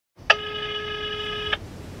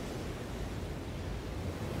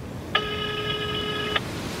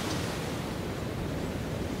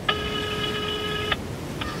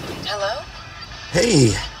Hey.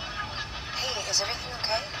 Hey, is everything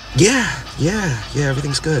okay? Yeah,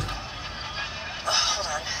 everything's good. Oh, hold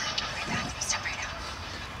on. Right back. Step right out.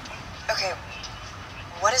 Okay,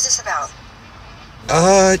 what is this about?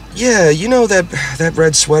 Yeah, you know that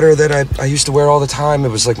red sweater that I used to wear all the time? It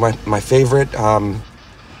was like my favorite. I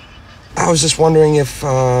was just wondering if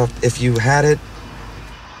you had it.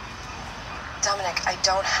 Dominic, I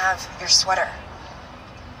don't have your sweater.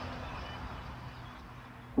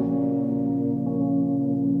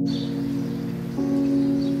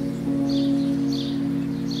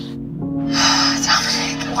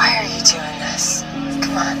 Dominic, why are you doing this?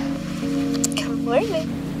 Come on. Come for me.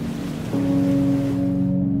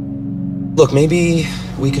 Look, maybe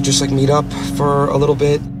we could just like meet up for a little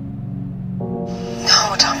bit.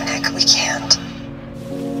 No, Dominic, we can't.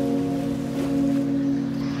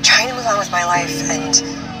 I'm trying to move on with my life, and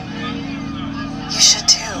you should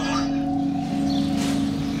too.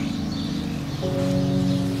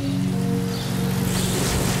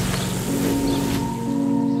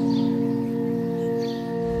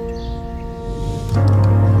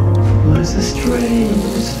 Was the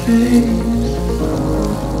strangest thing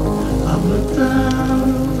I've looked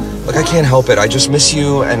down. Like, I can't help it. I just miss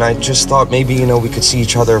you, and I just thought maybe, we could see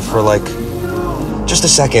each other for like just a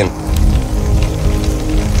second.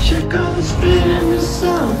 Check out the spin in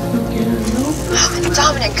yourself again.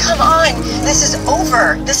 Dominic, come on! This is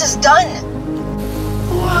over. This is done.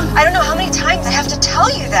 I don't know how many times I have to tell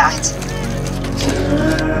you that.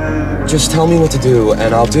 Just tell me what to do,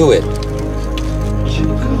 and I'll do it.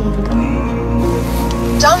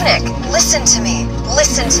 Dominic, listen to me.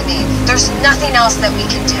 Listen to me. There's nothing else that we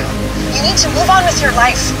can do. You need to move on with your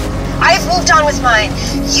life. I've moved on with mine.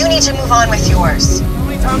 You need to move on with yours. I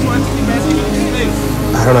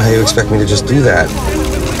don't know how you expect me to just do that.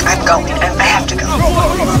 I'm going. I have to go.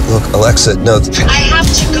 Look, Alexa, no. I have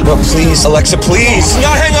to go. No, please, Alexa, please. Do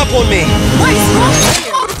not hang up on me. What is wrong with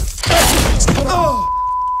you?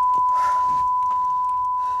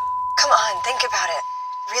 Come on, think about it.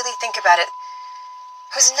 Really think about it.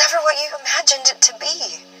 It was never what you imagined it to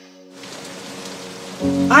be.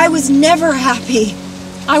 I was never happy.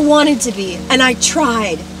 I wanted to be, and I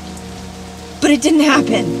tried. But it didn't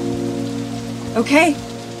happen. Okay?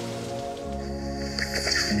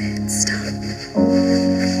 Stop.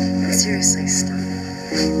 Seriously, stop.